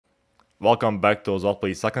Welcome back to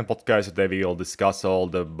Zotplay's second podcast. Today we will discuss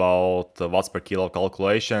all about watts per kilo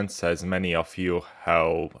calculations. As many of you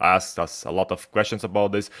have asked us a lot of questions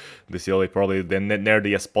about this, this is probably the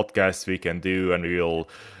nerdiest podcast we can do, and we will,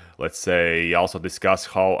 let's say, also discuss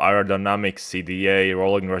how aerodynamics, CDA,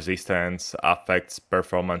 rolling resistance affects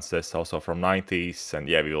performances also from 90s. And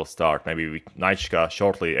yeah, we will start maybe with Naichaca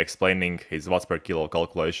shortly explaining his watts per kilo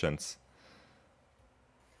calculations.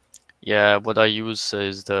 Yeah, what I use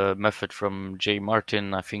is the method from J.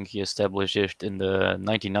 Martin. I think he established it in the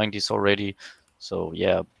 1990s already. So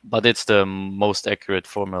yeah, but it's the most accurate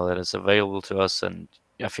formula that is available to us, and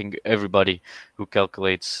I think everybody who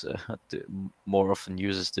calculates more often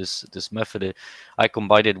uses this method. I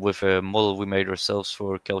combined it with a model we made ourselves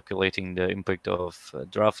for calculating the impact of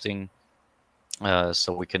drafting,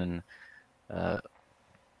 so we can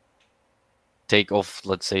take off,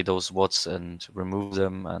 let's say, those watts and remove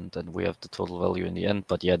them, and then we have the total value in the end.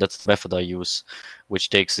 But yeah, that's the method I use, which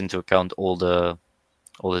takes into account all the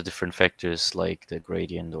different factors like the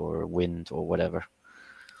gradient or wind or whatever.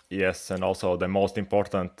 Yes, and also the most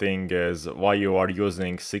important thing is why you are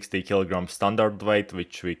using 60 kilogram standard weight,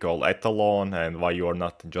 which we call Etalon, and why you are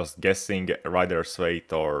not just guessing rider's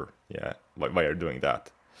weight, or yeah, why you're doing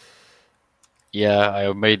that. Yeah,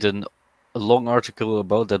 I made a long article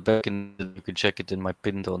about that back in. You can check it in my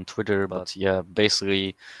pinned on Twitter. But yeah,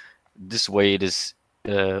 basically, this way it is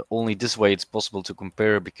only this way it's possible to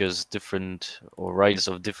compare, because different or riders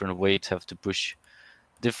of different weight have to push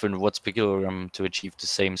different watts per kilogram to achieve the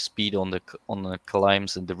same speed on the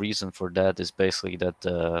climbs. And the reason for that is basically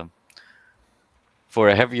that for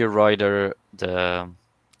a heavier rider, the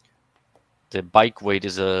bike weight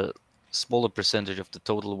is a smaller percentage of the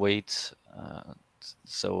total weight.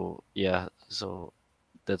 So yeah, so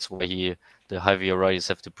that's why the heavier riders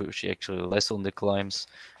have to push actually less on the climbs,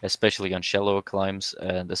 especially on shallower climbs.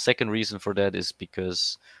 And the second reason for that is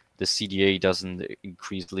because the CDA doesn't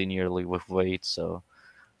increase linearly with weight, so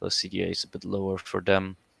the CDA is a bit lower for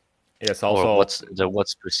them. Yes, Or also what's the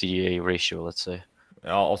watts per CDA ratio, let's say.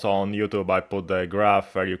 also on YouTube I put the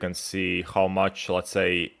graph where you can see how much, let's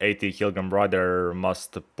say, 80 kilogram rider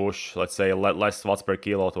must push, let's say, less watts per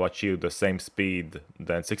kilo to achieve the same speed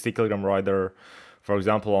than 60 kilogram rider. For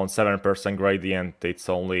example, on 7% gradient, it's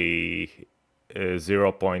only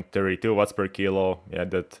 0.32 watts per kilo. Yeah,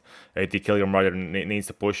 that 80 kilogram rider needs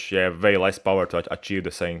to push, yeah, way less power to achieve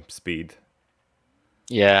the same speed.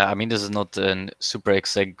 Yeah, I mean, this is not a super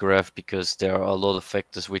exact graph because there are a lot of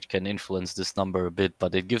factors which can influence this number a bit,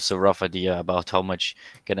 but it gives a rough idea about how much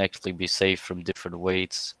can actually be saved from different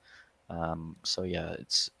weights. So yeah,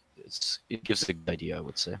 it gives a good idea, I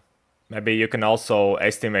would say. Maybe you can also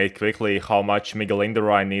estimate quickly how much Miguel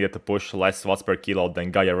Indurain needed to push less watts per kilo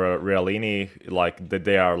than Gaia Realini. Like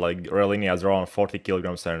they are like Realini has around 40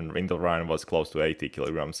 kilograms and Indurain was close to 80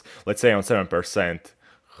 kilograms. Let's say on 7%,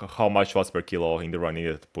 how much watts per kilo Indurain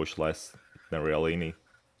needed to push less than Realini?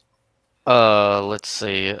 Let's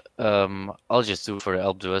say I'll just do it for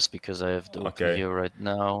Alpe d'Huez because I have the open Okay, here right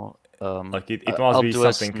now. like it must Alpe be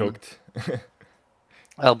d'Huez, something cooked.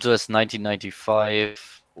 Alpe d'Huez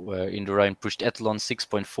 1995, where Indurain pushed Etalon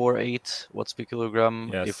 6.48 watts per kilogram.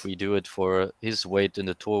 If Yes. we do it for his weight in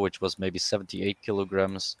the tour, which was maybe 78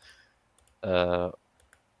 kilograms, uh,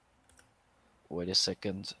 wait a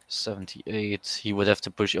second, 78, he would have to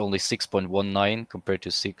push only 6.19 compared to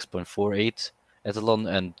 6.48 Etalon.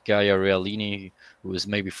 And Gaia Realini, who is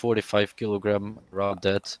maybe 45 kilogram, around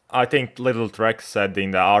that. I think Little Trek said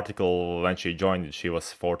in the article when she joined she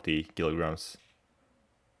was 40 kilograms.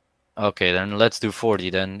 Okay, then let's do 40.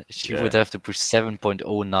 Then she would Yeah. have to push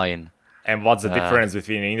 7.09. And what's the Uh, difference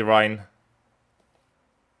between Indurain?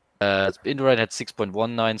 Indurain had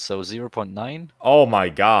 6.19, so 0.9. Oh my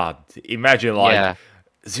god. Imagine like Yeah.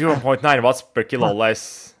 0.9 watts per kilo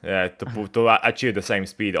less to achieve the same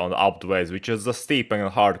speed on the up ways, which is a steep and a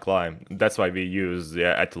hard climb. That's why we use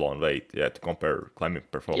Etalon weight to compare climbing Yeah,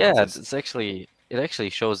 performances. it actually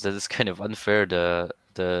shows that it's kind of unfair.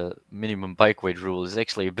 The minimum bike weight rule is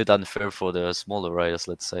actually a bit unfair for the smaller riders,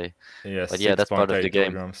 let's say. Yes, But yeah, that's part of the 6.8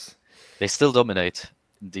 game. kilograms. They still dominate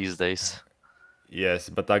these days. Yes,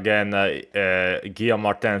 but again, Guillaume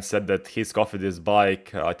Martin said that his Cofidis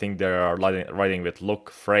bike, I think they are riding with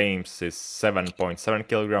Look frames, is 7.7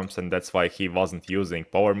 kilograms, and that's why he wasn't using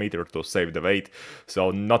power meter to save the weight.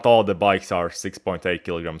 So not all the bikes are 6.8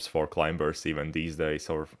 kilograms for climbers even these days.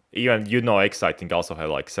 Or even X, I think, also had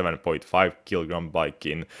like 7.5 kilogram bike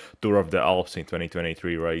in Tour of the Alps in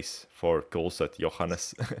 2023 race for Kulset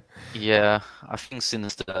Johannes. Yeah, I think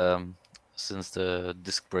since the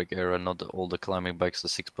disc brake era, not all the climbing bikes are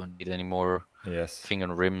 6.8 anymore. Yes. Thing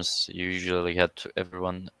on rims, you usually had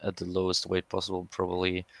everyone at the lowest weight possible,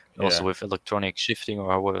 probably. And also Yeah. with electronic shifting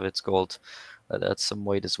or however it's called, that adds some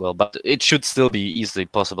weight as well. But it should still be easily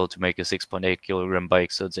possible to make a 6.8 kilogram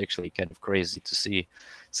bike. So it's actually kind of crazy to see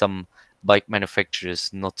some bike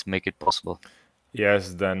manufacturers not make it possible.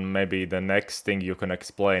 Yes, then maybe the next thing you can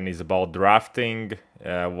explain is about drafting,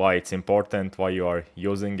 why it's important, why you are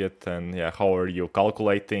using it, and yeah, how are you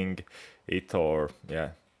calculating it, or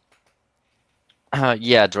yeah.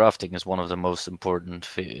 Yeah, drafting is one of the most important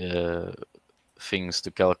things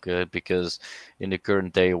to calculate because in the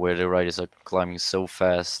current day where the riders are climbing so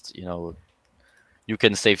fast, you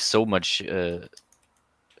can save so much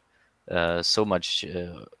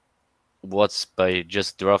watts by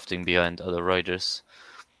just drafting behind other riders.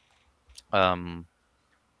 Um,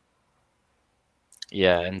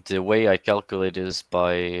 yeah, and the way I calculate is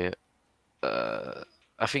by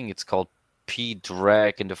I think it's called P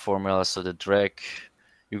drag in the formula. So the drag,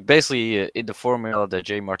 you basically in the formula, the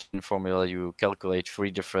J Martin formula, you calculate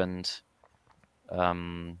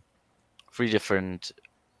um, three different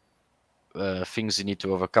things you need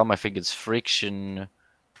to overcome. I think it's friction,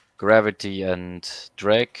 gravity, and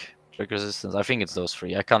drag resistance. I think it's those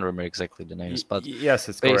three. I can't remember exactly the names, but Yes,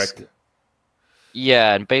 it's base correct.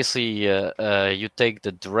 yeah, and basically you take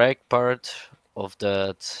the drag part of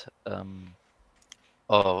that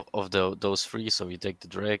of those three. So you take the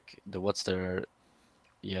drag, the what's there,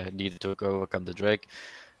 yeah, needed to overcome the drag,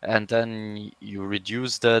 and then you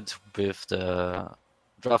reduce that with the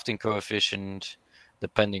drafting coefficient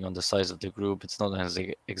depending on the size of the group. It's not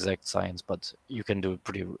an exact science, but you can do it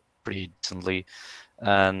pretty decently.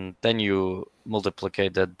 And then you multiply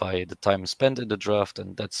that by the time spent in the draft,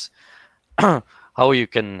 and that's how you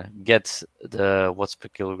can get the watts per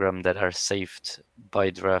kilogram that are saved by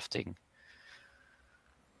drafting.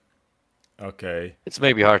 Okay. It's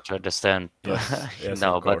maybe hard to understand, but Yes, yes, of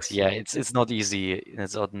no, but course. yeah, it's not easy.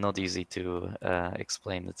 It's not easy to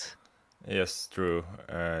explain it. Yes, true.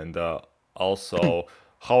 And also,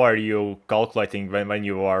 how are you calculating when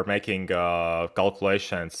you are making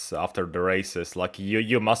calculations after the races? Like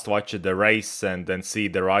you must watch the race and then see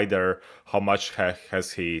the rider how much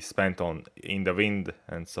has he spent on in the wind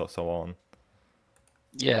and so on.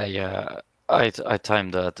 Yeah. I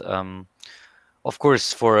timed that. Of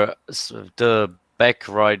course, for the back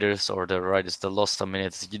riders or the riders that lost some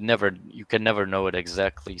minutes, you can never know it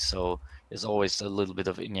exactly. So there's always a little bit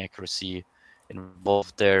of inaccuracy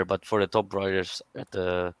involved there. But for the top riders at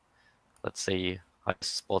the, let's say, high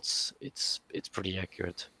spots, it's pretty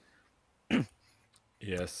accurate.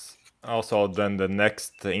 Yes. Also, then the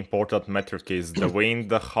next important metric is the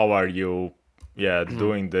wind. How are you, yeah,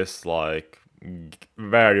 doing this? Like,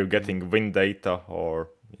 where are you getting wind data, or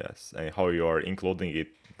yes, and how you are including it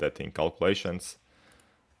that in calculations?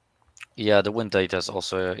 Yeah, the wind data is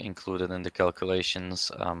also included in the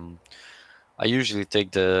calculations. I usually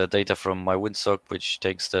take the data from my windsock, which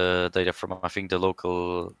takes the data from I think the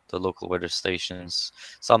local weather stations.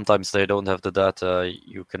 Sometimes they don't have the data.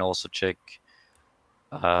 You can also check.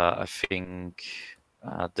 I think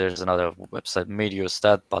there's another website,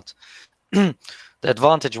 Meteostat, but the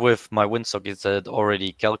advantage with my windsock is that it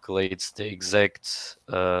already calculates the exact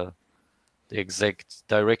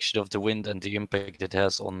direction of the wind and the impact it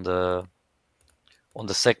has on the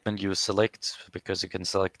segment you select, because you can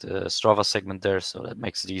select a Strava segment there, so that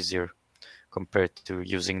makes it easier compared to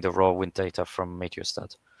using the raw wind data from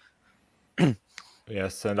Meteostat.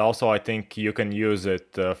 Yes, and also I think you can use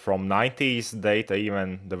it from 90s data,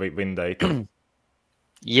 even the wind data.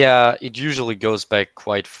 Yeah, it usually goes back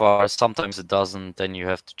quite far. Sometimes it doesn't, then you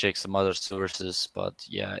have to check some other sources, but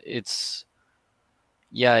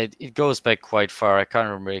it goes back quite far. I can't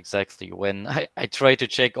remember exactly when. I tried to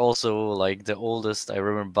check also like the oldest. I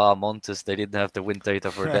remember Montes, they didn't have the wind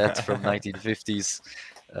data for that from 1950s.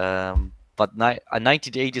 But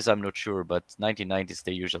 1980s, I'm not sure, but 1990s,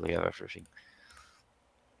 they usually have everything.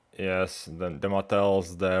 Yes, then the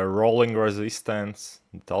Mattels, the rolling resistance,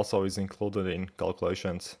 it also is included in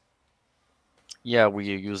calculations. Yeah, we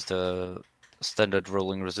use the standard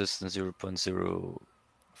rolling resistance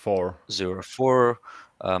 0.004. For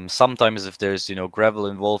Sometimes if there's gravel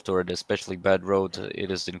involved or an especially bad road,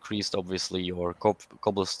 it is increased obviously, or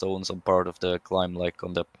cobblestones on part of the climb, like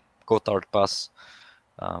on the Gotthard Pass,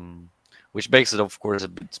 um, which makes it of course a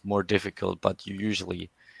bit more difficult. But you usually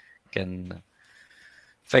can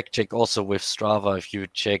fact check also with Strava if you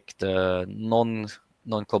check the non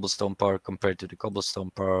cobblestone part compared to the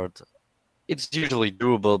cobblestone part. It's usually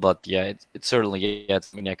doable, but yeah, it certainly adds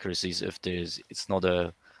some inaccuracies if it's not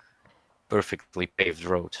a perfectly paved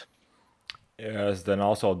road. yes, then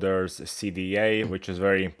also there's CDA, which is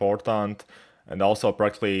very important. and also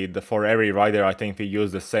practically for every rider, I think we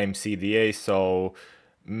use the same CDA. So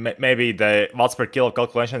maybe the watts per kilo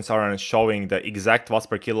calculations aren't showing the exact watts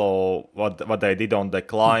per kilo what they did on the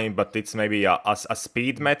climb, but it's maybe a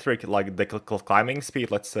speed metric, like the climbing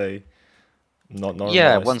speed, let's say, not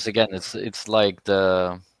Yeah, normalized. once again, it's like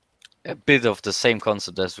the a bit of the same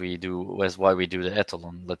concept as we do as why we do the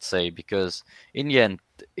Etalon, let's say, because in the end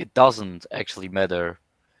it doesn't actually matter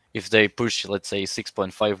if they push, let's say,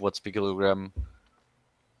 6.5 watts per kilogram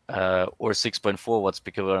or 6.4 watts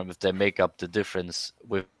per kilogram if they make up the difference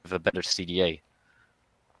with a better CDA.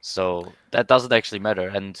 So that doesn't actually matter,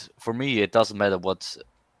 and for me, it doesn't matter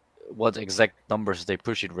what exact numbers they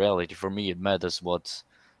push in reality. For me, it matters what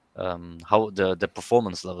how the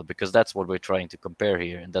performance level, because that's what we're trying to compare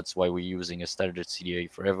here, and that's why we're using a standard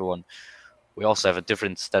CDA for everyone. We also have a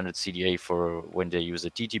different standard CDA for when they use a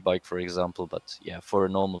TT bike, for example. But yeah, for a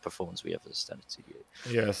normal performance, we have a standard CDA.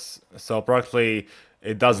 Yes, so practically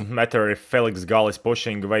it doesn't matter if Felix Gall is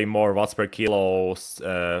pushing way more watts per kilo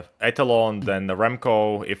Etalon than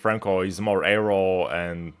Remco, if Remco is more aero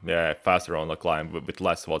and yeah faster on the climb with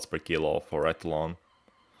less watts per kilo for Etalon.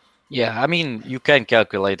 Yeah, I mean, you can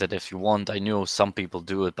calculate it if you want. I know some people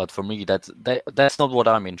do it, but for me, that's not what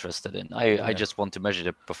I'm interested in. I Yeah. just want to measure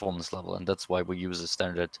the performance level, and that's why we use a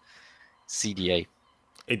standard CDA.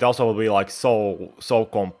 It also will be like so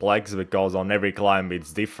complex because on every climb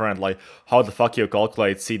it's different. Like how the fuck you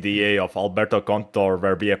calculate CDA of Alberto Contor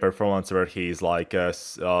where be a performance where he's like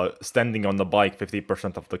standing on the bike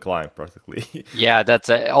 50% of the climb practically. Yeah, that's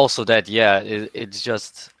also that. Yeah, it's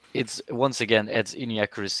just it's once again adds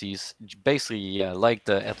inaccuracies. Basically, yeah, like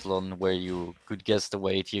the Etalon where you could guess the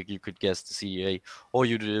weight, you could guess the CEA, or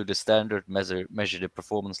you do the standard measure the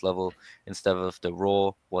performance level instead of the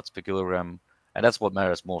raw watts per kilogram, and that's what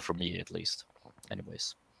matters more for me at least.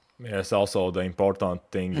 Anyways. Yes, also the important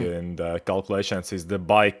thing in the calculations is the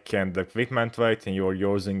bike and the equipment weight, and you're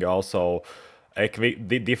using also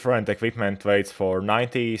different equipment weights for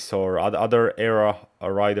 90s or other era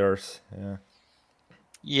riders. Yeah.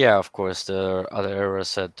 Yeah, of course, the other era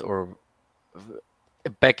set or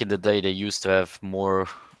back in the day they used to have more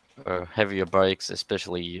heavier bikes,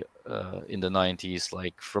 especially in the 90s.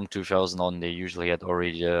 Like from 2000 on, they usually had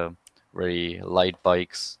already very light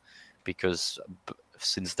bikes because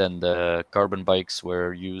since then the carbon bikes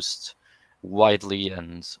were used widely,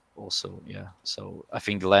 and also yeah. So I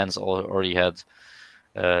think Lance already had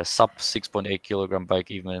sub 6.8 kilogram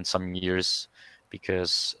bike even in some years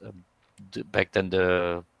because back then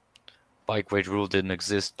the bike weight rule didn't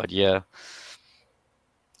exist. But yeah,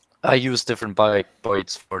 I use different bike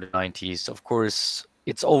weights for the 90s. Of course,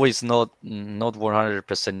 it's always not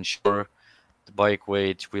 100% sure the bike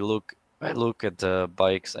weight. I look at the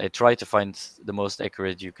bikes. I try to find the most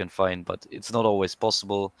accurate you can find, but it's not always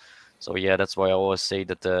possible. So yeah, that's why I always say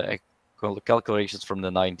that the calculations from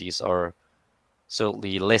the 90s are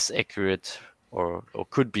certainly less accurate or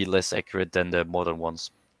could be less accurate than the modern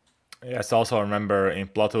ones. Yes, also remember in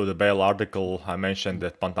Plateau the Bale article I mentioned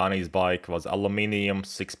that Pantani's bike was aluminium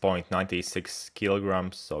 6.96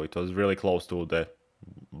 kilograms, so it was really close to the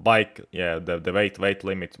bike, yeah, the weight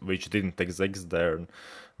limit which didn't exist there,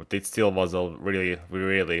 but it still was a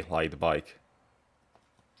really light bike.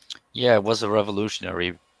 Yeah, it was a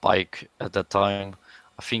revolutionary bike at that time.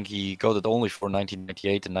 I think he got it only for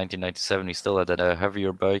 1998 and 1997. He still had a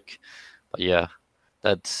heavier bike, but yeah,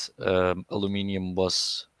 that aluminium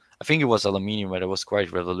was. I think it was aluminium, but it was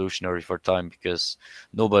quite revolutionary for time because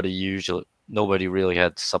nobody really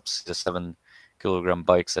had sub 7 kilogram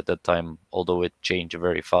bikes at that time. Although it changed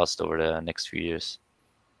very fast over the next few years.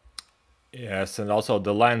 Yes, and also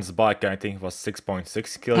the Lance bike I think was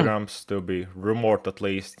 6.6 kilograms to be rumored at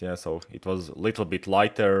least, yeah, so it was a little bit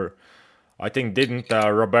lighter. I think didn't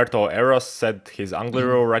Roberto Eros set his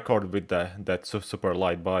Angliru record with that super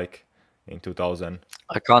light bike in 2000?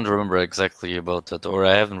 I can't remember exactly about that, or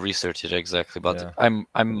I haven't researched it exactly, but Yeah.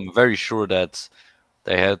 I'm very sure that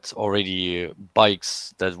they had already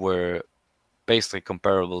bikes that were basically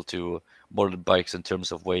comparable to modern bikes in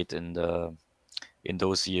terms of weight in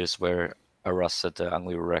those years where Arras set the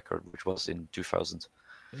Angliru record, which was in 2000.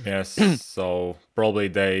 Yes, so probably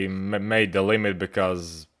they made the limit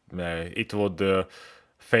because it would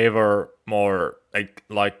favor more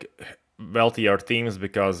like wealthier teams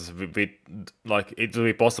because like it will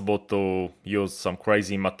be possible to use some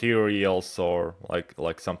crazy materials or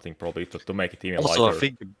like something probably to make it even Also, I lighter.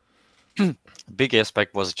 think a big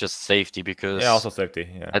aspect was just safety Yeah, because also safety.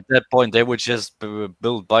 Yeah. at that point they would just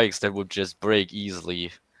build bikes that would just break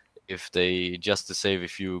easily if they just to save a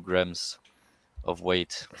few grams. of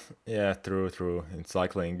weight. Yeah, true. In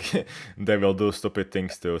cycling, they will do stupid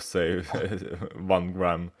things to save 1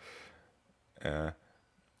 gram.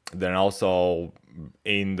 Then also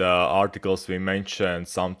in the articles we mentioned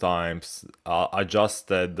sometimes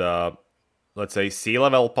adjusted, let's say, sea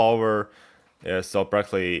level power. Yeah, so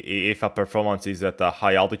practically, if a performance is at a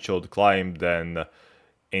high altitude climb, then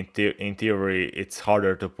in theory it's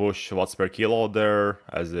harder to push watts per kilo there,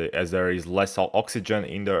 as there is less oxygen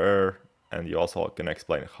in the air. And you also can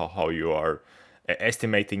explain how you are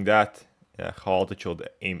estimating that, how altitude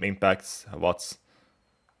impacts watts.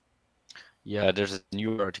 Yeah, there's a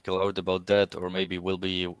new article out about that, or maybe will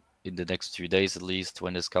be in the next few days at least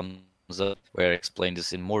when this comes up, where I explain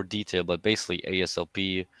this in more detail. But basically,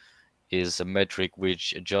 ASLP is a metric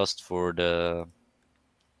which adjusts for the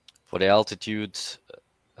altitude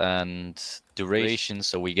and duration,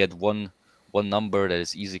 so we get one number that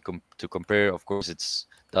is easy to compare. Of course, it's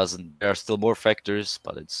doesn't. There are still more factors,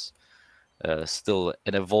 but it's still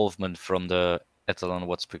an evolvement from the Etalon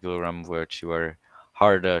watts per kilogram, which you are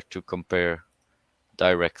harder to compare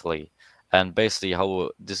directly. And basically,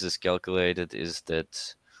 how this is calculated is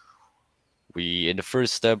that we, in the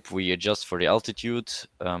first step, we adjust for the altitude.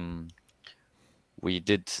 We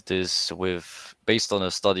did this with based on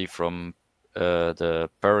a study from the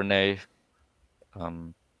Pyrenees,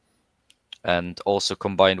 um, and also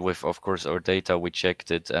combined with, of course, our data. We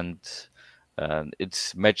checked it, and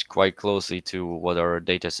it's matched quite closely to what our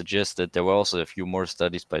data suggested. There were also a few more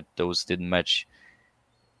studies, but those didn't match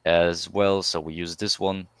as well, so we used this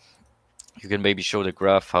one. You can maybe show the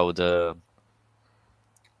graph how the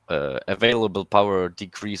available power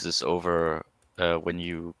decreases over when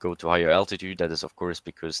you go to higher altitude. That is, of course,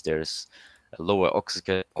 because there's a lower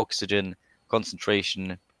oxygen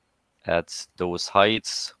concentration at those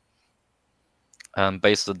heights.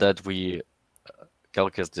 Based on that, we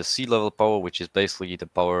calculate the sea level power, which is basically the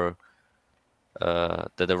power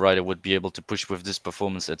that a rider would be able to push with this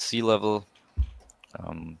performance at sea level,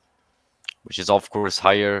 which is, of course,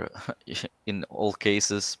 higher in all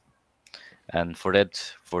cases. And for that,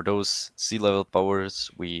 for those sea level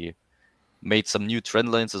powers, we made some new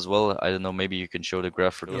trend lines as well. I don't know, maybe you can show the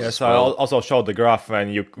graph for those Yes, as I well. also showed the graph where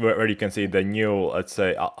you can see the new, let's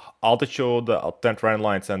say, altitude 10 trend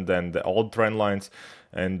lines and then the old trend lines,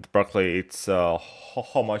 and practically it's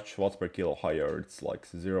how much watts per kilo higher? It's like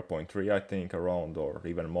 0.3, I think, around, or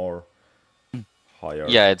even more higher.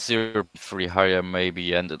 Yeah, it's 0.3 higher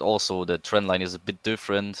maybe, and it also the trend line is a bit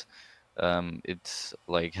different. It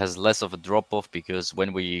like has less of a drop off because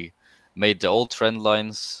when we made the old trend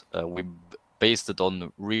lines, we based it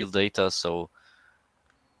on real data. So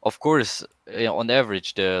of course, on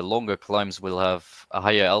average, the longer climbs will have a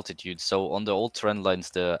higher altitude. So on the old trend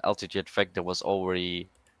lines, the altitude factor was already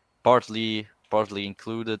partly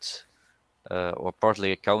included or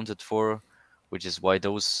partly accounted for, which is why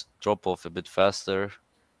those drop off a bit faster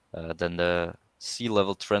than the sea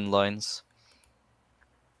level trend lines.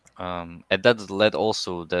 And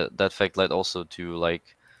that fact led also to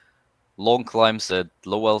like long climbs at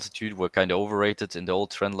low altitude were kind of overrated in the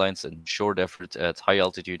old trend lines, and short effort at high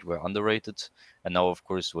altitude were underrated. And now, of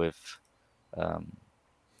course, um,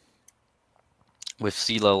 with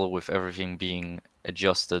sea level, with everything being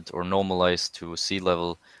adjusted or normalized to sea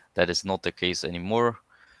level, that is not the case anymore.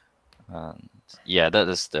 And yeah, that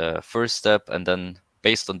is the first step. And then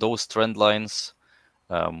based on those trend lines,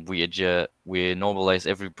 we normalize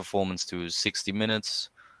every performance to 60 minutes.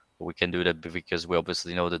 We can do that because we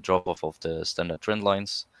obviously know the drop off of the standard trend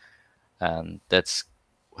lines, and that's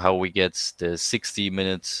how we get the 60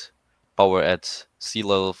 minutes power at sea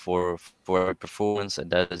level for every performance,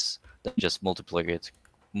 and that is then just multiplied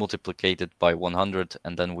by 100,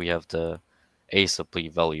 and then we have the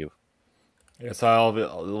ASAP value. Yes, I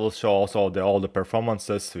will show also all the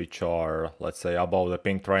performances which are, let's say, above the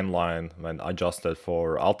pink trend line when adjusted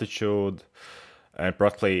for altitude, and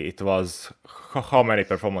practically it was how many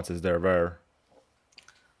performances there were.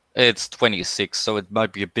 It's 26, so it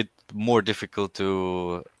might be a bit more difficult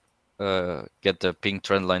to get the pink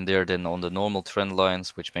trend line there than on the normal trend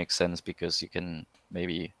lines, which makes sense because you can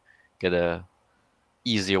maybe get a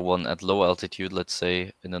easier one at low altitude, let's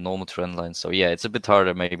say, in the normal trend line. So yeah, it's a bit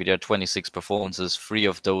harder. Maybe there are 26 performances. 3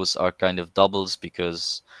 of those are kind of doubles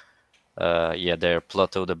because yeah, their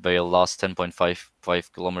Plateau de Bail last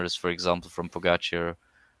 10.55 kilometers, for example, from Pogacar.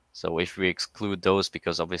 So if we exclude those,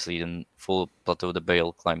 because obviously the full Plateau de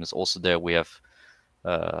Bail climb is also there, we have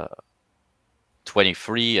uh,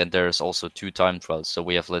 23, and there's also 2 time trials. So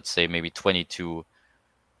we have, let's say, maybe 22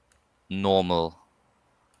 normal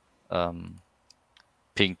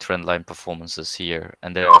pink trendline performances here,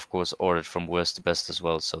 and they're of course ordered from worst to best as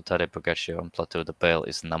well. So Tadej Pogacar on Plateau de Bale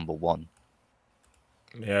is number one.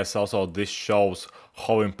 Yes, also this shows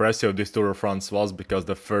how impressive this Tour de France was because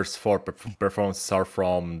the first four performances are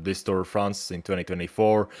from this Tour de France in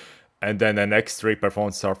 2024, and then the next three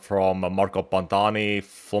performances are from Marco Pantani,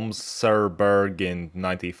 Flumserberg in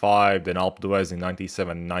 95, then Alpe d'Huez in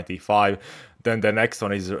 97, 95. Then the next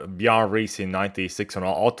one is Björn Ries in 96 on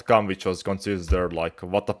Outcome, which was considered like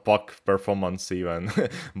what the fuck performance even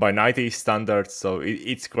by 90 standards. So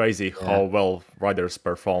it's crazy Yeah. how well riders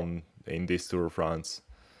perform in this Tour de France.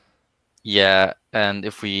 Yeah, and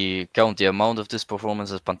if we count the amount of this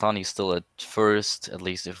performances, Pantani is still at first, at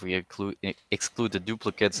least if we exclude the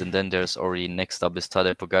duplicates, and then there's already next up is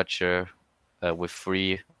Tadej Pogacar with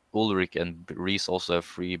 3. Ulrich and Rees also have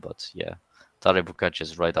 3, but yeah, Tadej Pogacar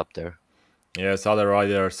is right up there. Yes, other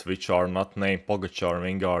riders which are not named Pogacar,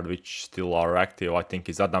 Vingard, which still are active, I think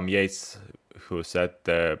is Adam Yates, who set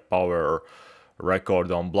the power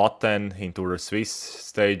record on Blatten into the Swiss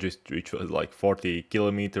stage, which was like 40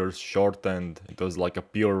 kilometers short, and it was like a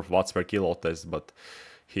pure watts per kilo test, but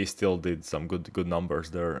he still did some good numbers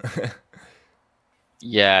there.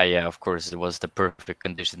 Yeah, of course, it was the perfect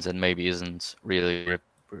conditions, and maybe isn't really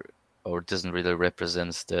or doesn't really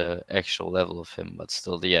represent the actual level of him, but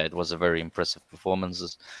still, yeah, it was a very impressive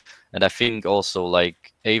performance. And I think also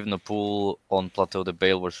like Evenepoel on Plateau de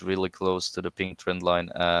Bale was really close to the pink trend line,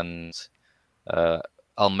 and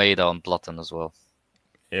Almeida on Platten as well.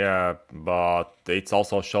 Yeah, but it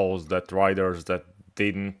also shows that riders that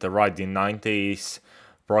didn't ride in 90s,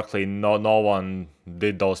 practically no one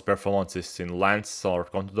did those performances in Lance or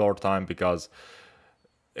Contador time because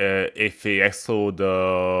if we exclude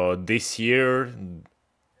this year,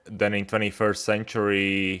 then in 21st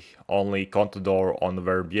century only Contador on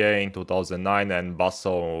Verbier in 2009 and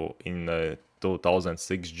Basso in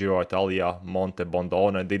 2006 Giro Italia, Monte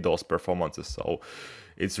Bondone did those performances. So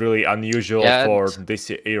it's really unusual Yeah, for this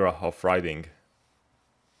era of riding.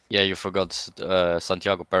 yeah, you forgot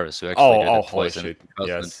Santiago Perez, who actually did Oh, it holy twice in the shit!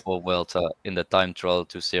 Yes, 2004 Vuelta in the time trial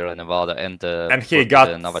to Sierra Nevada and the and he Puerto de got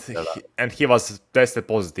Navacerrada. and he was tested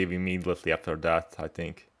positive immediately after that, I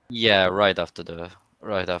think. Yeah, right after the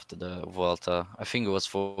Vuelta. I think it was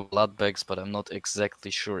for blood bags, but I'm not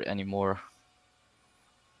exactly sure anymore.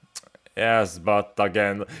 Yes, but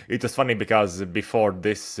again, it was funny because before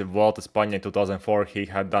this Vuelta España in 2004, he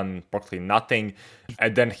had done practically nothing,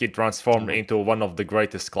 and then he transformed Yeah. into one of the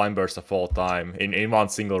greatest climbers of all time in one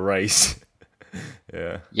single race.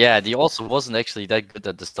 Yeah. Yeah, he also wasn't actually that good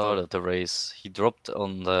at the start of the race. He dropped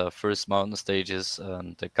on the first mountain stages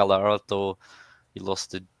and the Cala Alto. He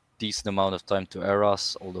lost a decent amount of time to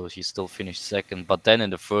Eras, although he still finished second. But then in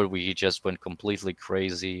the third week, he just went completely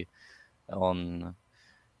crazy on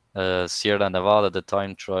Sierra Nevada, the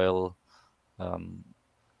time trial, um,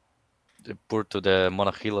 the Puerto de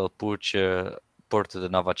Monachil, Puche, Puerto de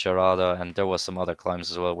Navacerrada, and there was some other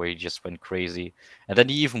climbs as well where he just went crazy. And then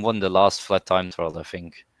he even won the last flat time trial, I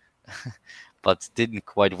think. But didn't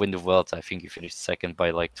quite win the world. I think he finished second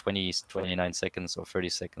by like 20, 29 seconds or 30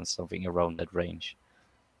 seconds, something around that range.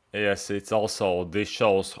 Yes, it's also this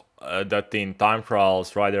shows that in time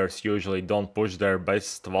trials riders usually don't push their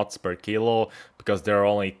best watts per kilo because there are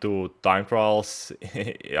only two time trials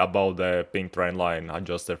above the pink trend line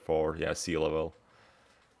adjusted for sea level.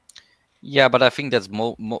 Yeah, but I think that's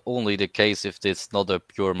only the case if it's not a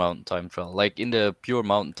pure mountain time trial. Like in the pure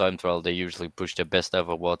mountain time trial, they usually push their best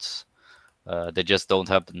ever watts. They just don't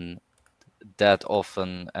happen that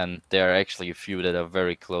often, and there are actually a few that are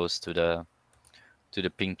very close to the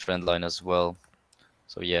pink trend line as well.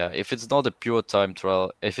 So yeah, if it's not a pure time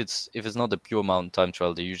trial, if it's not a pure mountain time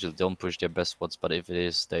trial, they usually don't push their best watts. But if it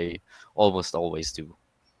is, they almost always do.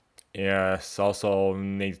 Yes, also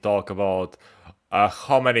need to talk about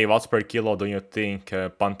how many watts per kilo do you think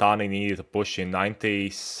Pantani needed to push in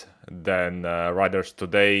 90s than riders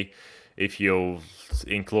today if you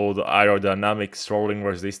include aerodynamics, rolling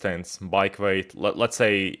resistance, bike weight. Let's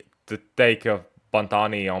say to take a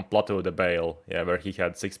Pantani on Plateau de Bale, where he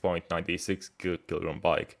had 6.96 kilogram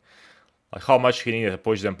bike. Like how much he needed to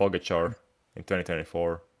push than Pogacar in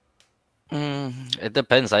 2024. It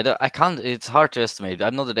depends. I can't. It's hard to estimate.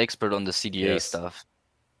 I'm not an expert on the CDA Yes. stuff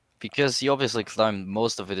because he obviously climbed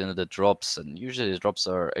most of it into the drops, and usually the drops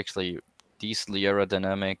are actually decently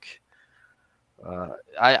aerodynamic.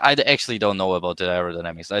 I actually don't know about the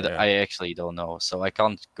aerodynamics. Yeah. I actually don't know, so I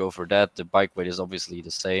can't go for that. The bike weight is obviously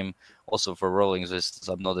the same. Also for rolling resistance,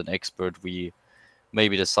 I'm not an expert. We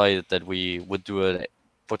maybe decided that we would do a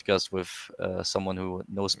podcast with someone who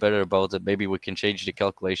knows better about it. Maybe we can change the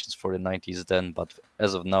calculations for the 90s then, but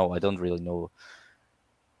as of now, I don't really know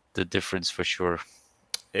the difference for sure.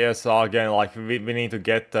 Yeah, so again, like we need to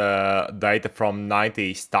get data from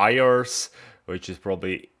 90s tires, which is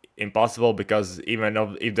probably impossible because even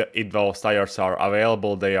if those tires are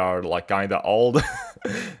available, they are like kind of old.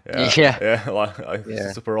 Yeah, Yeah, yeah, like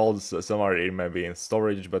yeah, super old. Some are maybe in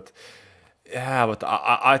storage, but yeah, but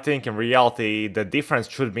I think in reality the difference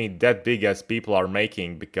should be that big as people are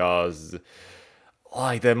making because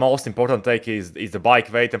like the most important take is the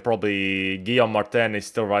bike weight, and probably Guillaume Martin is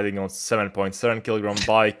still riding on 7.7 kilogram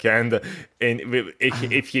bike, and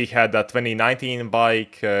if he had a 2019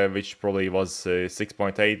 bike, which probably was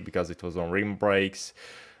 6.8 because it was on rim brakes.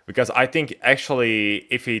 Because I think actually,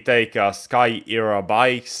 if we take Sky era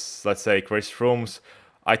bikes, let's say Chris Froome's,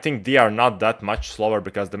 I think they are not that much slower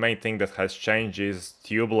because the main thing that has changed is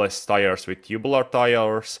tubeless tires with tubular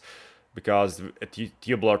tires, because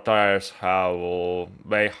tubular tires have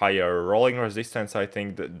way higher rolling resistance. I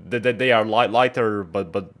think that they are lighter,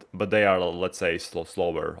 but they are, let's say,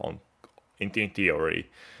 slower on in theory.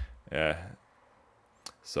 Yeah.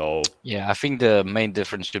 So yeah. I think the main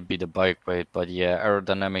difference should be the bike weight, but yeah,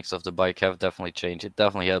 aerodynamics of the bike have definitely changed. It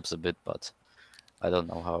definitely helps a bit, but I don't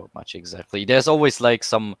know how much exactly. There's always like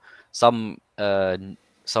some some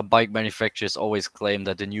bike manufacturers always claim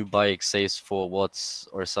that the new bike saves 4 watts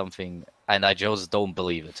or something, and I just don't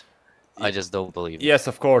believe it. I just don't believe it. yes,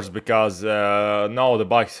 of course, because no, the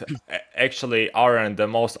bikes actually aren't the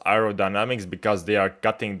most aerodynamics because they are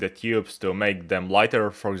cutting the tubes to make them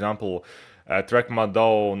lighter. For example, Trek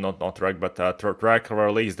Mado, not Trek, but Trek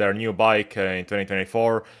released their new bike in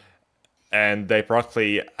 2024, and they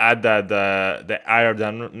practically added the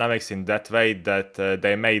aerodynamics in that way that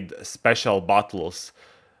they made special bottles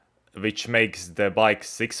which makes the bike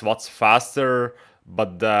 6 watts faster.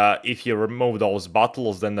 But if you remove those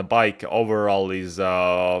bottles, then the bike overall is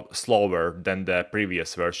slower than the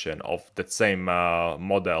previous version of that same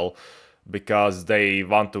model, because they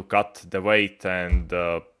want to cut the weight. And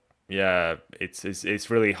yeah, it's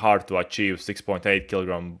really hard to achieve 6.8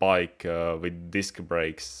 kilogram bike with disc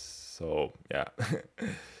brakes. So yeah.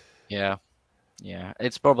 Yeah, yeah.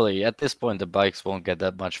 It's probably at this point the bikes won't get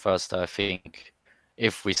that much faster, I think,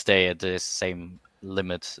 if we stay at the same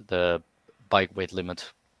limit, the bike weight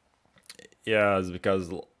limit. Yeah, it's because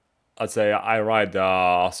I'd say I ride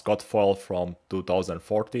Scott foil from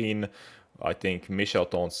 2014. I think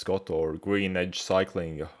Michelton Scott or Green Edge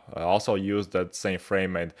Cycling also used that same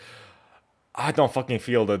frame, and I don't fucking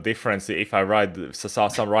feel the difference if I ride saw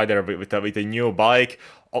some rider with a new bike.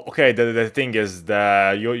 Okay, the thing is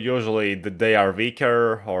that usually they are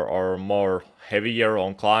weaker or more heavier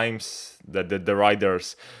on climbs, the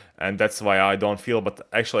riders, and that's why I don't feel. But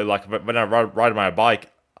actually, like when I ride my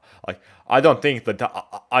bike, like I don't think that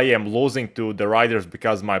I am losing to the riders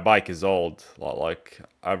because my bike is old. Like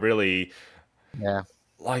I really Yeah.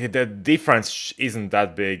 like the difference isn't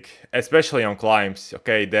that big, especially on climbs.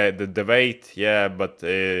 Okay, the weight, yeah, but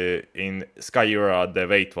in Sky Era the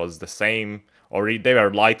weight was the same, or they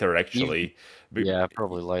were lighter Even actually. yeah,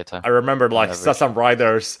 probably lighter I remember on like average. some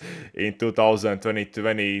riders in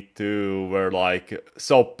 2022 were like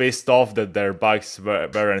so pissed off that their bikes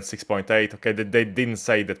were in 6.8. Okay, they didn't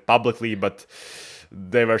say that publicly, but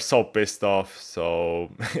they were so pissed off. So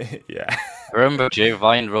yeah. I remember Jay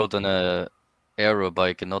Vine rode on a aero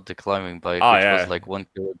bike and not the climbing bike, Ah which was yeah. like 1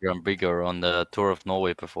 kilogram bigger on the Tour of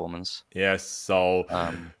Norway performance. Yes. So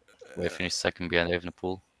Where I finished second behind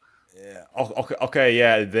Evenepoel. okay, okay,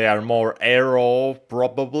 yeah, they are more aero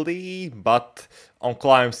probably, but on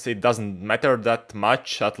climbs it doesn't matter that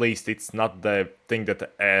much. At least it's not the thing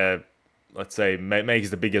that, let's say, makes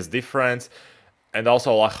the biggest difference. And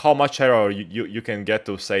also, like, how much aero you can get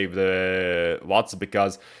to save the watts,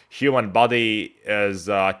 because human body is,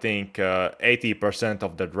 I think, 80%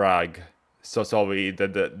 of the drag. So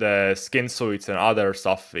the skin suits and other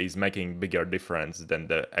stuff is making bigger difference than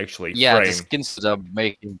the actually Yeah, the frame. skins are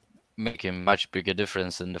making much bigger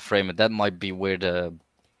difference in the frame, and that might be where the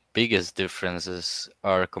biggest differences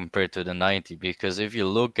are compared to the 90. Because if you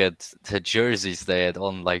look at the jerseys they had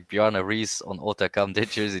on, like Bjarne Riis on Otakam, that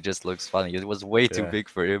jersey just looks funny. It was way too Yeah. big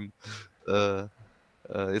for him. Uh,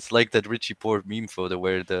 it's like that Richie Port meme photo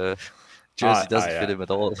where the jersey doesn't fit Yeah. him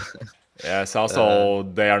at all. Yes, Uh, also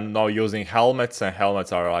they are now using helmets, and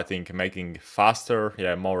helmets are, I think, making faster.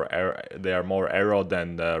 Yeah, they are more aero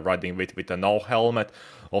than riding with a no helmet.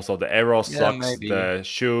 Also, the aero yeah, socks, maybe. the Uh,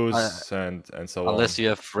 shoes, and so on. unless you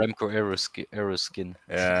have Remco Aero skin.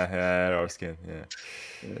 Yeah, yeah, aero skin. Yeah.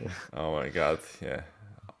 Uh, Oh my god. Yeah.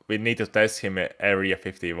 we need to test him at Area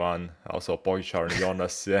 51. Also, Pogacar and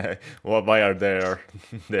Jonas. Yeah, why are they?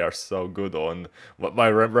 They are so good on. Why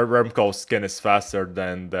Remco's skin is faster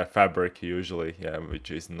than the fabric usually. Yeah,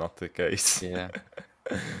 which is not the case. Yeah.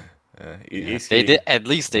 Yeah. Is They he? did, at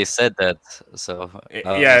least they said that, so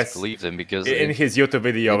I'll just Yes, believe them because in his YouTube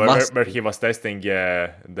video it must where be. he was testing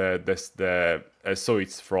the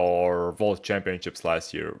suits for World Championships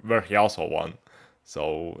last year, where he also won.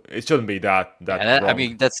 So it shouldn't be that Yeah, I wrong.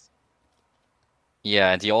 mean that's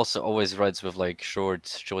yeah, and he also always rides with like short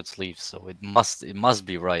sleeves, so it must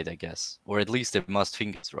be right, I guess, or at least it must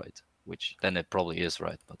think it's right, which then it probably is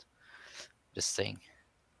right. But just saying.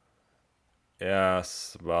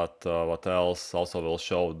 Yes, but what else? Also will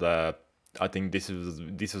show that I think this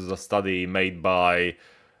is a study made by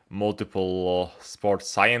multiple sports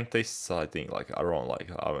scientists. I think like around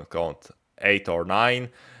like I will count 8 or 9,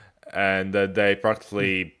 and they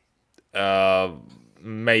practically uh,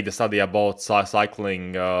 made a study about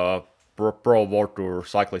cycling pro World Tour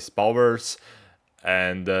cyclist powers,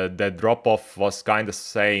 and the drop off was kind of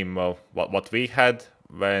same what we had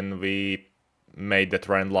when we made the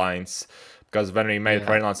trend lines. Because when we made Yeah.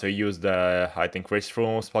 trend lines, we used I think Chris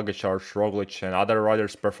Froome, Pogacar, Roglic, and other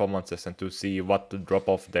riders' performances, and to see what the drop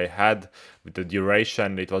off they had with the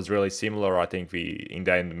duration, it was really similar. I think we in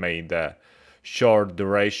the end made the short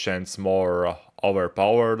durations more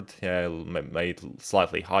overpowered. Yeah, made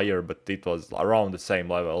slightly higher, but it was around the same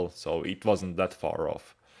level, so it wasn't that far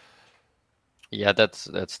off. Yeah, that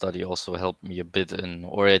study also helped me a bit in,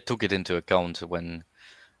 or I took it into account when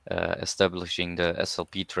establishing the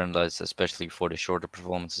SLP trend lines, especially for the shorter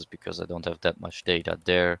performances, because I don't have that much data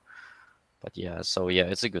there. But yeah, so yeah,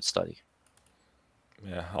 it's a good study.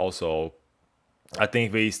 Yeah, also I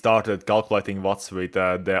think we started calculating watts with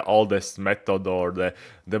the oldest method or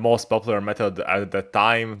the most popular method at the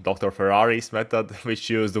time, Dr. Ferrari's method, which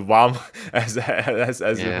used WAM as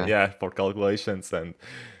Yeah, yeah for calculations, and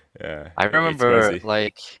yeah, I it's remember crazy.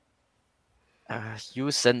 like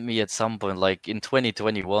you sent me at some point, like in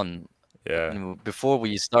 2021, Yeah. before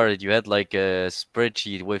we started, you had like a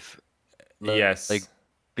spreadsheet with like Yes.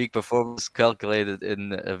 big performance calculated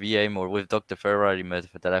in a VM or with Dr. Ferrari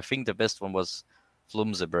method. And I think the best one was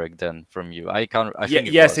Flumseberg then from you. I think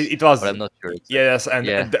it Yes, was, it but was. I'm not sure exactly. Yes, and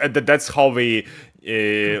Yeah. that's how we,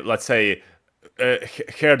 let's say,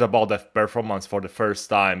 heard about that performance for the first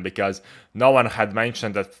time, because no one had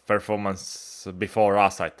mentioned that performance before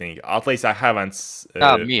us. I think, at least I haven't.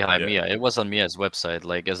 Ah, Mihai, Yeah. Mihai. It was on Mia's website,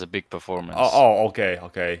 like as a big Oh, performance. oh, okay,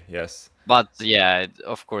 okay, yes. But yeah,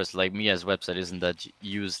 of course, like Mia's website isn't that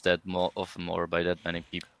used that more often or by that many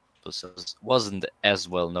people, so it wasn't as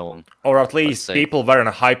well known, Or at let's least say. people weren't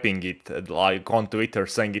hyping it like on Twitter,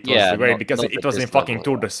 saying it was Yeah, great, not because not it at was in this fucking level.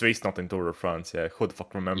 Tour de Suisse, not in Tour de France. Yeah, who the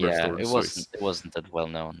fuck remembers Yeah, Tour de it wasn't Suisse? it wasn't that well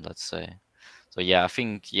known, let's say. So yeah, I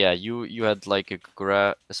think yeah, you had like a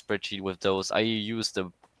spreadsheet with those. I used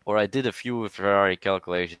or I did a few Ferrari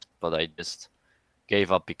calculations, but I just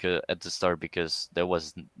gave up because at the start because there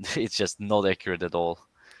was it's just not accurate at all.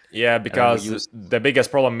 Yeah, And then we because used the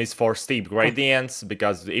biggest problem is for steep gradients.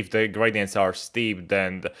 Because if the gradients are steep,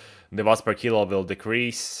 then the watts per kilo will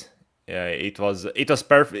decrease. Yeah, it was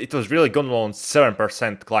perfect. It was really good on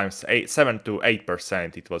 7% climbs, 7 to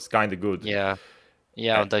 8%. It was kind of good. yeah,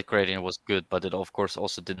 yeah, Uh, that gradient was good, but it of course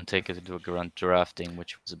also didn't take it into account drafting,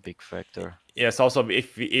 which was a big factor. yes, also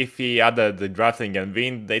if we added the drafting and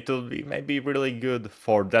wind, it will be maybe really good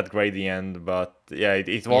for that gradient. But yeah,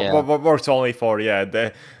 Yeah, it works only for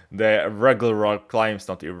the regular climbs,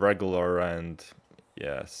 not irregular. And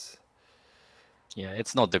yes. yeah,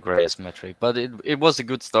 it's not the greatest metric, but it was a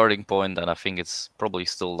good starting point, and I think it's probably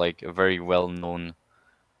still like a very well known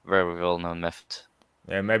method.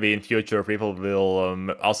 Yeah, maybe in future people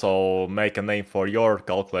will also make a name for your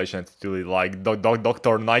calculations to like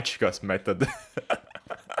Dr. Naichaca's method.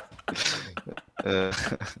 Uh,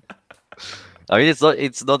 I mean,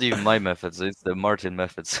 it's not even my method, so it's the Martin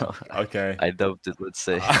method. So Okay. I doubt it. Let's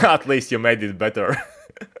say. At least you made it better.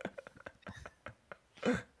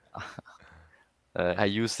 I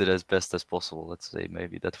used it as best as possible. Let's say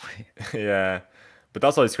maybe that way. Yeah. But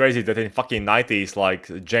also it's crazy that in fucking 90s,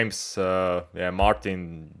 like James yeah,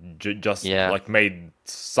 Martin just Yeah, like made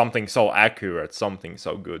something so accurate, something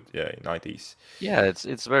so good. Yeah, in 90s. yeah,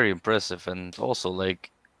 it's very impressive, and also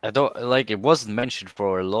like I don't like it wasn't mentioned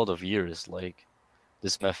for a lot of years. Like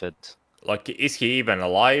this method. Like, is he even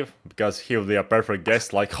alive? Because he would be a perfect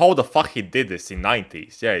guest. Like, how the fuck he did this in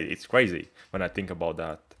 90s? Yeah, it's crazy when I think about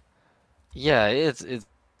that. Yeah, it's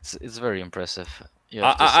very impressive. you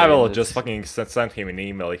have to I say, will and just it's fucking send him an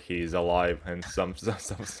email if he's alive and some.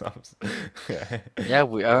 yeah.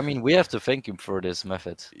 I mean, we have to thank him for this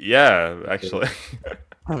method Yeah, actually.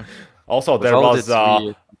 because Also, there without was it,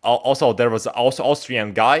 we also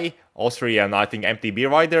Austrian guy, Austrian I think MTB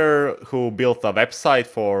rider who built a website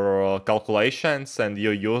for calculations, and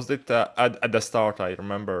you used it at the start. I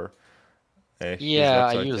remember his yeah,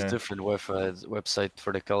 I website. use Yeah, different website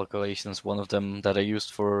for the calculations. One of them that I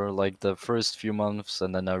used for like the first few months,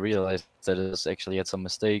 and then I realized that it was actually had some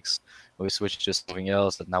mistakes. We switched to something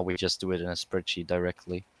else, and now we just do it in a spreadsheet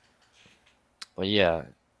directly. But yeah,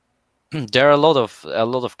 there are a lot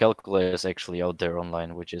of calculators actually out there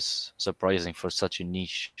online, which is surprising for such a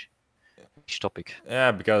niche topic.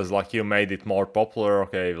 yeah, because like you made it more popular.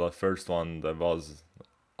 Okay, the first one that was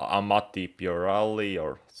Amati Piorali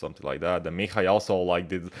or something like that. And Mihai also like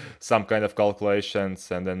did some kind of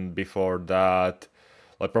calculations, and then before that,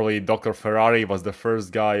 like probably Dr. Ferrari was the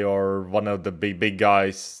first guy or one of the big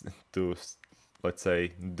guys to, let's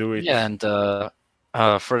say, do it. Yeah, and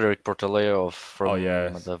Frederick Portoleo Oh from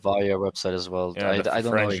yes, the Via website as well. yeah, the I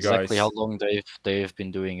don't know French exactly how guys. long they've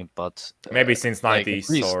been doing it, but Maybe since like at 90s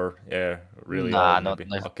least or yeah, really nah, old not maybe.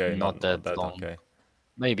 not Okay, not not that that. long. Okay,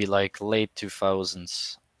 Maybe like late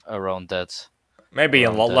 2000s, around that, maybe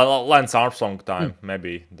in around that. Lance Armstrong Hmm. time.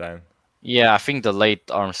 Maybe then. Yeah, I think the late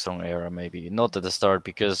Armstrong era, maybe not at the start,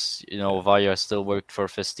 because Yeah, Via still worked for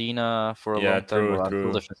Festina for a yeah, long time, true, or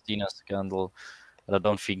until the true. Festina scandal. And I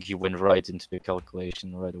don't think he went right into the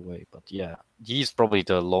calculation right away. But yeah, he's probably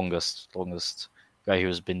the longest guy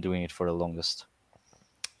who's been doing it for the longest.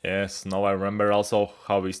 Yes, now I remember also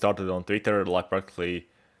how we started on Twitter, like practically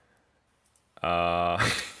uh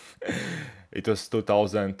it was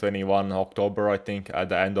 2021 October, I think, at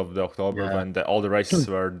the end of the October Yeah. when all the races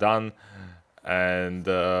were done, and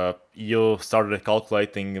you started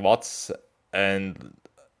calculating watts and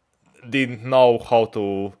didn't know how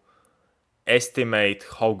to estimate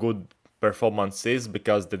how good performance is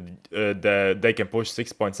because they can push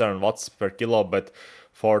 6.7 watts per kilo, but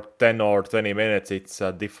for 10 or 20 minutes it's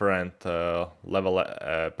a different level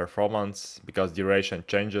performance because duration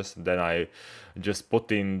changes. Then I just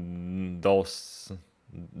put in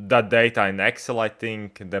that data in Excel, I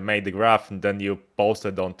think. They made the graph and then you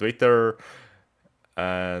posted on Twitter,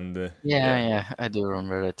 and Yeah, yeah. yeah, I do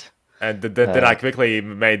remember it. And then I Uh, quickly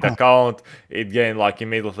made the account. It gained like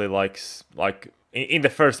immediately like in the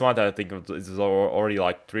first month I think it was already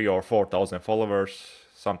like 3 or 4 thousand followers,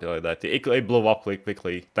 something like that. It blew up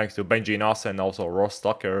quickly thanks to Benji Nass and also Ross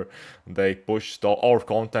Tucker. They pushed our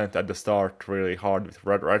content at the start really hard with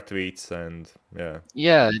red tweets, and yeah,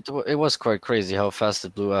 yeah, it was quite crazy how fast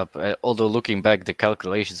it blew up. Although looking back, the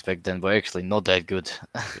calculations back then were actually not that good.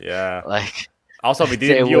 yeah. Like Also, we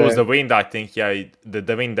they didn't use were. the wind. I think yeah,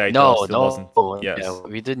 the wind data No, still wasn't. no, yeah, Yes.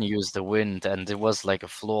 we didn't use the wind, and it was like a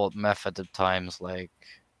flawed method at times. Like,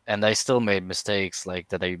 and I still made mistakes like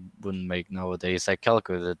that I wouldn't make nowadays. I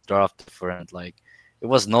calculated draft different. Like, it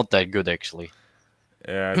was not that good actually,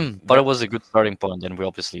 Yeah. but it was a good starting point, and we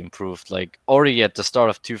obviously improved. Like already at the start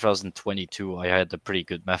of 2022, I had a pretty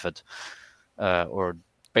good method, or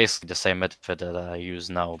basically the same method that I use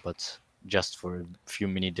now, but just for a few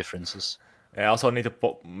mini differences. I also need to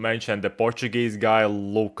mention the Portuguese guy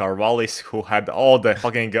Luke Carvallis, who had all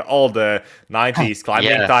the 90s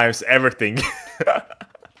climbing Yeah, times, everything.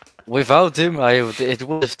 without him, it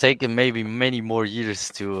would have taken maybe many more years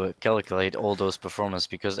to calculate all those performances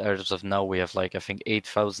because as of now we have like I think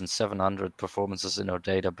 8,700 performances in our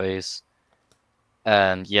database.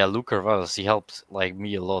 And yeah, Luca Carvalhos, he helped like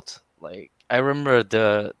me a lot. Like I remember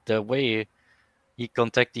the way he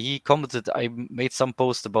commented. I made some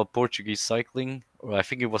post about Portuguese cycling, or I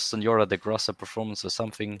think it was Senhora de Graça performance or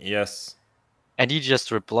something, Yes. and he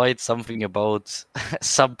just replied something about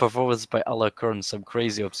some performance by Alacorn, some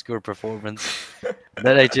crazy obscure performance.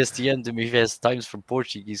 Then I just DM'd him if he has times from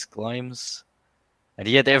Portuguese climbs, and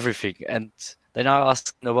he had everything. And then I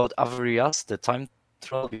asked him about Averias, the time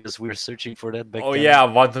trial, because we were searching for that back Oh then. yeah, I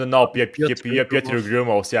want to know Piotr Piotr Grumov.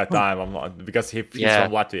 Grumos, yeah, time. I'm not, because he's Yeah,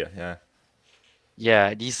 from Latvia, yeah. yeah.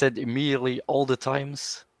 And he said immediately all the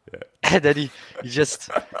times, Yeah. and then he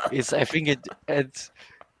just it's I think it and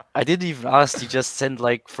I didn't even ask. He just sent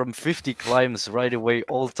like from 50 climbs right away,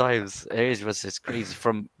 all times. It was just crazy.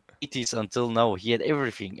 From 80s until now, he had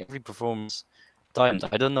everything, every performance timed.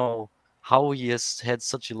 I don't know how he has had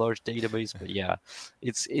such a large database, but yeah,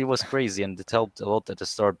 it was crazy, and it helped a lot at the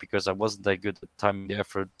start because I wasn't that good at timing the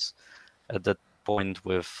efforts at that point.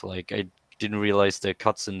 With like, I didn't realize the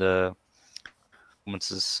cuts in the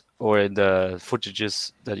performances or in the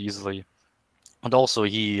footages that easily. And also,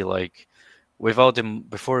 he like without him,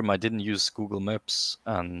 before him, I didn't use Google Maps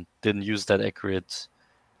and didn't use that accurate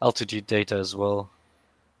altitude data as well.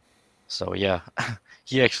 So yeah,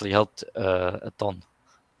 he actually helped a ton.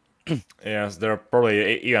 Yes, there are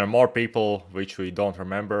probably even more people which we don't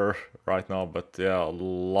remember right now, but yeah, a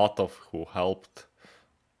lot of who helped.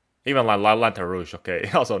 Even like Lantern Rouge, okay,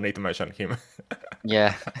 also need to mention him.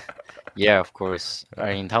 Yeah, yeah, of course.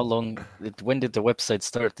 I mean, how long? When did the website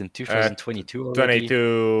start? In uh, 2022 already?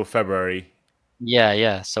 22 February. Yeah,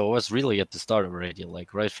 yeah. So it was really at the start already,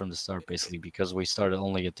 like right from the start, basically, because we started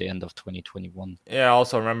only at the end of 2021. Yeah, I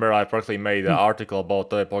also remember I practically made an article about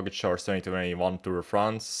the Pogacar's 2021 Tour de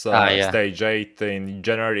France, Ah, yeah, stage 8 in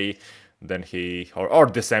January. Then or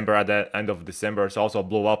December, at the end of December, it also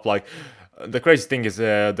blew up. Like, the crazy thing is,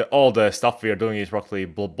 all the stuff we are doing is practically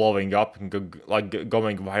blowing up and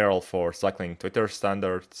going viral for cycling Twitter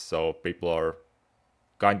standards. So people are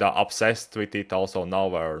kind of obsessed with it also now,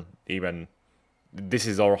 where even this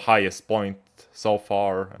is our highest point so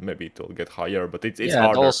far. Maybe it will get higher, but it's yeah, and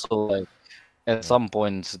harder. also like at some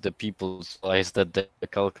point the people realized that the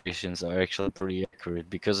calculations are actually pretty accurate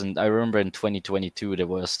because I remember in 2022 there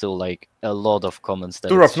were still like a lot of comments that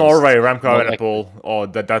Tour it's of Norway, just Remco not accurate. Evenepoel. Oh,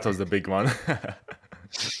 that was the big one.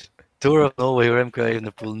 Tour of Norway, Remco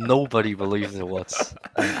Evenepoel, nobody believed it was,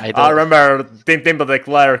 and I I don't. remember Tim de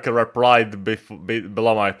Klerk replied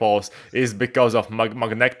below my post is because of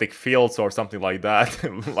magnetic fields or something like that.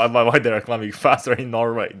 Why they're climbing faster in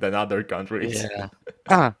Norway than other countries?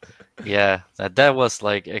 Yeah, yeah, that was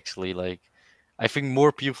like actually like I think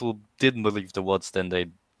more people didn't believe the odds than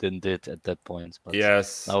did at that point. But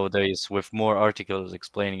Yes. nowadays, with more articles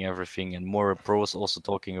explaining everything and more pros also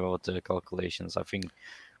talking about the calculations, I think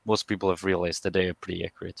most people have realized that they are pretty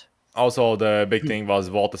accurate. Also, the big thing was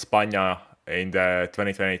Volta España in the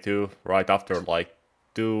 2022, right after like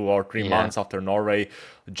 2 or 3 months Yeah, after Norway.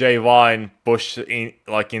 J Wine pushed in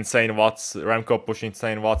like insane watts. Remco pushed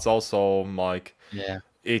insane watts also. Like, yeah.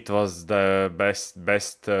 it was the best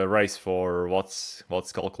race for what's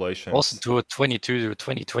Also calculations. to a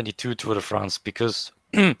 2022 Tour de France because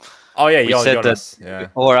Oh yeah, we said that, Jonas. Yeah,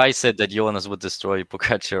 or I said that Jonas would destroy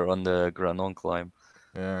Pogacar on the Granon climb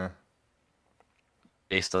yeah.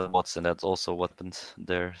 based on what's, and that's also what happened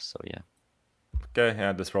there. So yeah. Okay,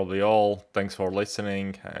 yeah, that's probably all. Thanks for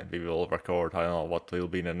listening, and we will record. I don't know what will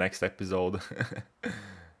be in the next episode.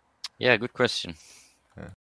 Yeah, good question.